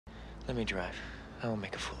Let me drive. I won't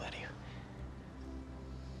make a fool out of you.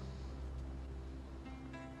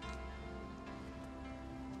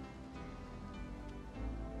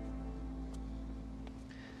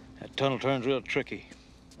 That tunnel turn's real tricky.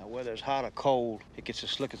 Now, whether it's hot or cold, it gets as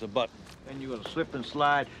slick as a button. Then you're gonna slip and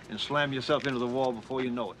slide and slam yourself into the wall before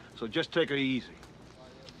you know it. So just take it easy.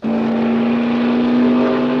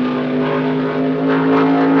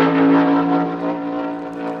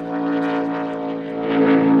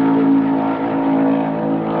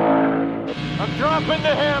 I'm dropping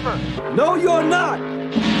the hammer! No, you're not!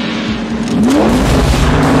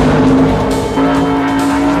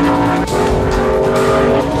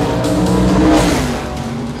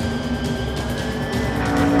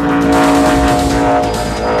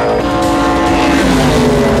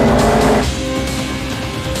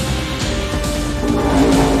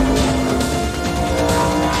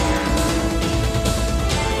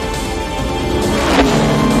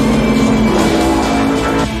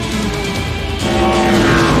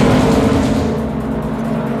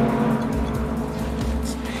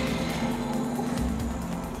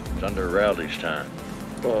 It's under Rowdy's time.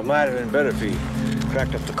 Well, it might have been better if he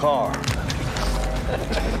cracked up the car.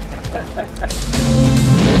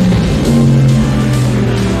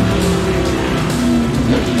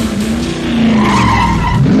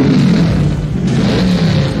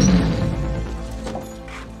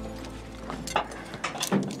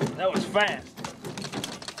 That was fast.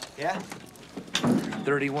 Yeah?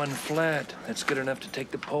 31 flat. That's good enough to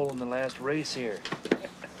take the pole in the last race here.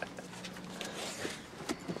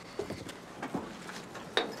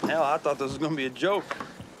 Hell, I thought this was gonna be a joke.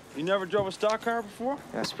 You never drove a stock car before?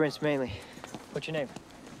 Sprints mainly. What's your name?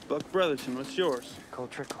 Buck Brotherton, what's yours? Cole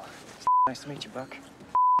Trickle. Nice to meet you, Buck.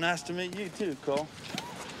 Nice to meet you too, Cole.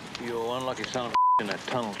 You unlucky son of a in that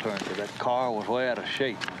tunnel turn, because that car was way out of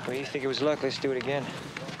shape. Well, you think it was luck? Let's do it again.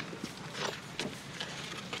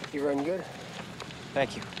 You run good?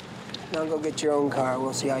 Thank you. Now go get your own car.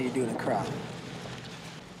 We'll see how you do in a crowd.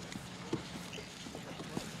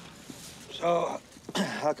 So,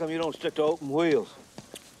 how come you don't stick to open wheels?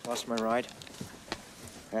 Lost my ride.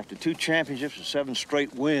 After 2 championships and 7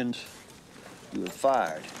 straight wins, you were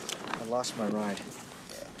fired. I lost my ride.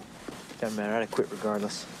 Doesn't matter. I'd have quit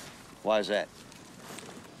regardless. Why is that?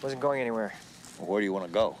 Wasn't going anywhere. Well, where do you want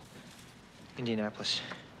to go? Indianapolis.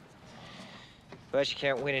 But you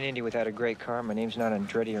can't win in Indy without a great car. My name's not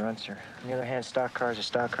Andretti or Unser. On the other hand, stock cars are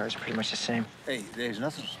stock cars, pretty much the same. Hey, there's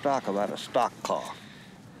nothing stock about a stock car.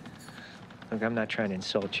 Look, I'm not trying to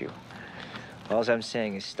insult you. All I'm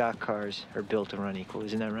saying is stock cars are built to run equal.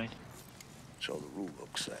 Isn't that right? So the rule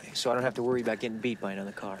books say. So I don't have to worry about getting beat by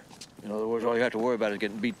another car. In other words, all you have to worry about is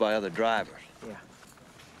getting beat by other drivers. Yeah.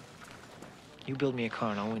 You build me a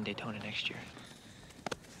car and I'll win Daytona next year.